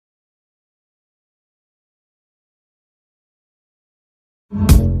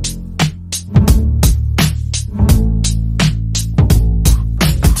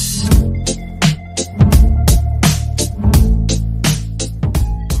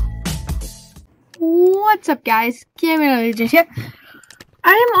What's up, guys? Gaming Legends here.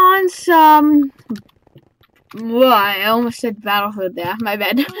 I am on some. Well, I almost said Battlefield there. My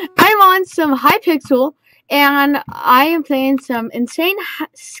bad. I'm on some Hypixel, and I am playing some insane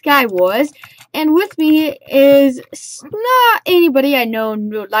SkyWars. And with me is not anybody I know in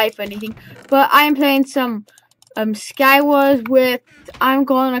real life or anything, but I am playing some SkyWars with. I'm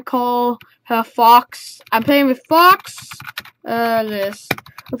gonna call her Fox. I'm playing with Fox.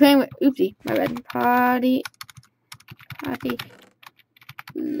 We're playing with, oopsie, my bad. Party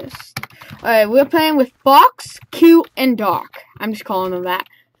list. Alright, we're playing with Fox, Q, and Dark. I'm just calling them that.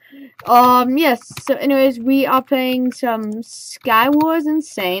 Yes, so anyways, we are playing some SkyWars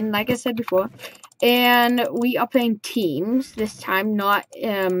Insane, like I said before. And we are playing teams this time, not,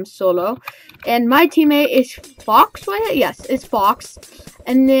 solo. And my teammate is Fox, right? Yes, it's Fox.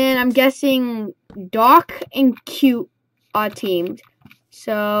 And then I'm guessing Dark and Q are teamed.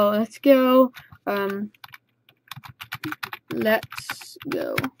 So let's go. Let's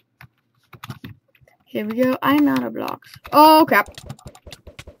go. Here we go. I'm out of blocks. Oh crap.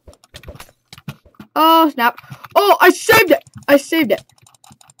 Oh snap. Oh, I saved it. I saved it.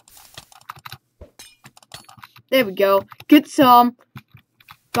 There we go. Get some.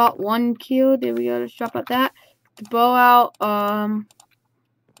 Got one kill. There we go. Let's drop out that. Get the bow out.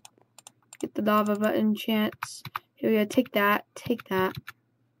 Get the lava button chance. Here we go. Take that. Take that.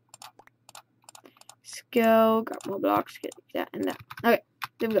 Let's go. Got more blocks. Get that and that. Okay.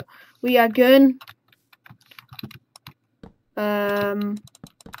 There we go. We are good. Let's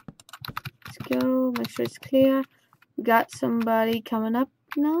go. Make sure it's clear. We got somebody coming up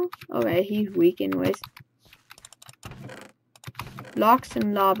now. Alright, he's weak anyways. Blocks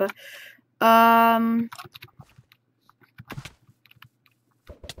and lava.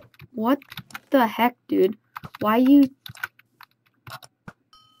 What the heck, dude? Why you...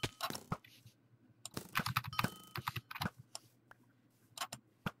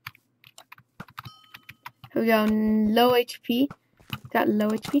 Here we go. Low HP. Got low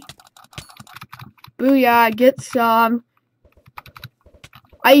HP. Booyah, get some.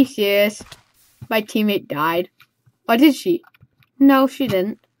 Are you serious? My teammate died. Or did she? No, she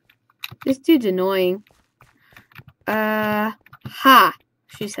didn't. This dude's annoying. Ha,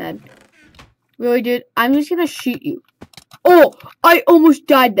 she said. Really, dude? I'm just gonna shoot you. Oh, I almost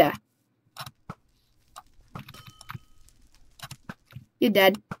died there. You're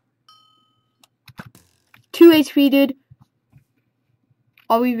dead. 2 HP, dude.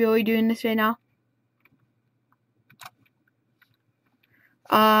 Are we really doing this right now?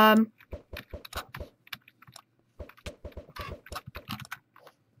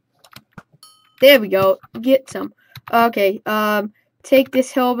 There we go. Get some. Okay, take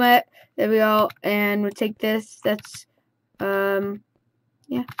this helmet. There we go. And we'll take this. That's,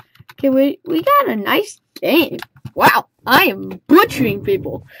 yeah. Okay, we got a nice game. Wow, I am butchering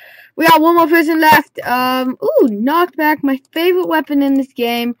people. We got one more person left. Ooh, knockback, my favorite weapon in this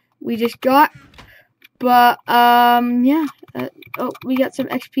game. We just got. But, yeah. Oh, we got some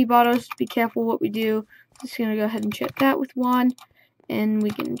XP bottles. Be careful what we do. Just gonna go ahead and enchant that with one. And we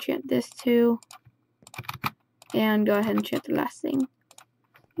can enchant this too. And go ahead and enchant the last thing.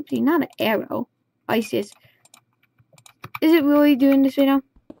 Oopsie, not an arrow. ISIS. Is it really doing this right now?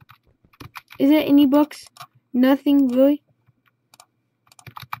 Is there any books? Nothing, really?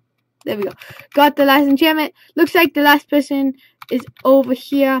 There we go. Got the last enchantment. Looks like the last person is over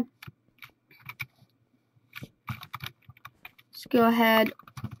here. Let's go ahead.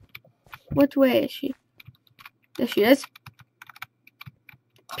 Which way is she? There she is.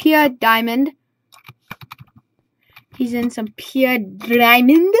 Pure diamond. He's in some pure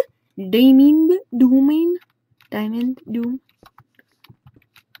diamond. Doom.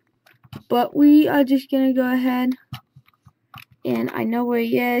 But we are just gonna go ahead. And I know where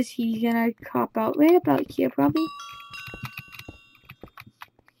he is. He's gonna cop out right about here, probably.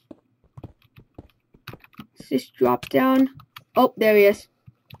 Let's just drop down. Oh, there he is.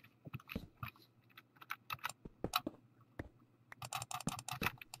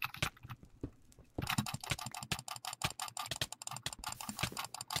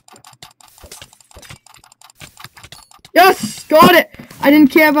 Yes, got it. I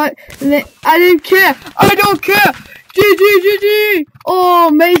didn't care about. I didn't care. I don't care. GG. Oh,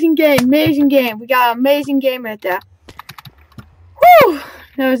 amazing game. Amazing game. We got an amazing game right there. Whew.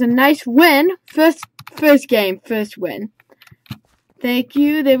 That was a nice win. First game. First win. Thank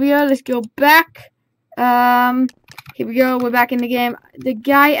you. There we go. Let's go back. Here we go. We're back in the game. The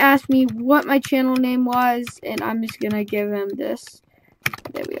guy asked me what my channel name was, and I'm just gonna give him this.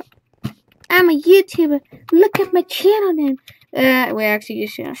 There we go. I'm a YouTuber. Look at my channel name. We're actually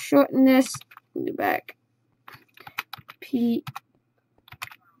just gonna shorten this. Go back.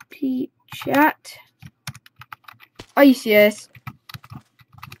 chat. Are you serious?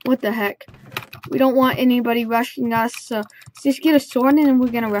 What the heck? We don't want anybody rushing us, so let's just get a sword and then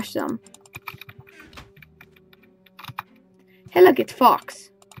we're gonna rush them. Hey, look, it's Fox.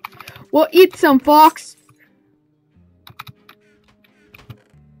 We'll eat some, Fox.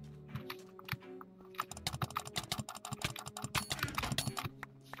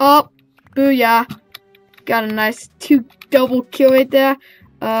 Oh, booyah. Got a nice 2 double kill right there.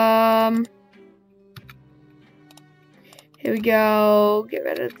 Here we go. Get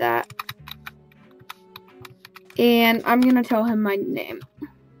rid of that. And I'm gonna tell him my name.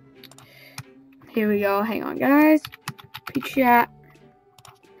 Here we go. Hang on, guys. Chat.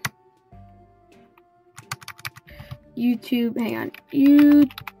 YouTube. Hang on.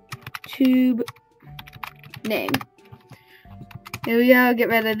 YouTube name. Here we go. Get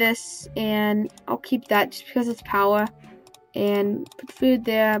rid of this, and I'll keep that just because it's power. And put food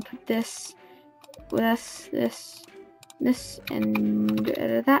there. Put this, this, and get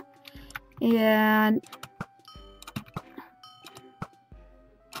rid of that. And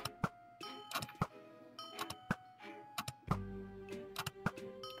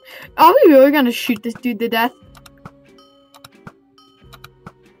are we really gonna shoot this dude to death?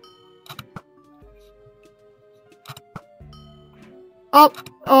 Oh,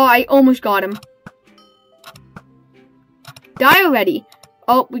 I almost got him. Die already.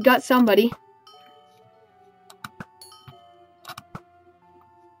 Oh, we got somebody.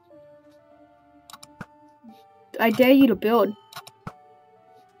 I dare you to build.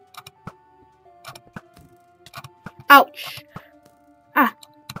 Ouch. Ah.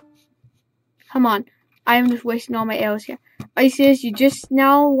 Come on. I am just wasting all my arrows here. Are you serious? You just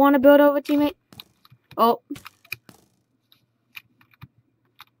now want to build over, teammate? Oh.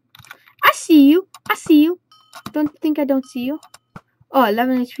 I see you. I see you. Don't think I don't see you. Oh,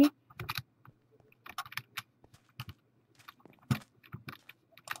 11 HP.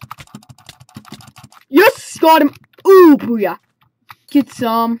 Yes, got him. Ooh, booyah. Get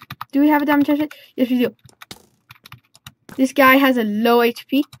some. Do we have a diamond chest? Yes, we do. This guy has a low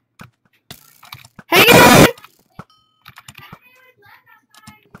HP. Hang on!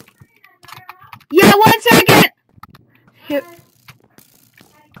 Yeah, 1 second! Here.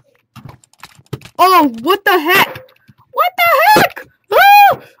 Oh, what the heck? What the heck?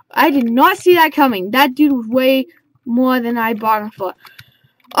 Oh! I did not see that coming. That dude was way more than I bargained for.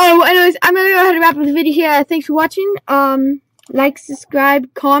 Oh, anyways, I'm gonna go ahead and wrap up the video here. Thanks for watching. Like,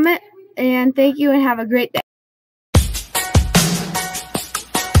 subscribe, comment, and thank you, and have a great day.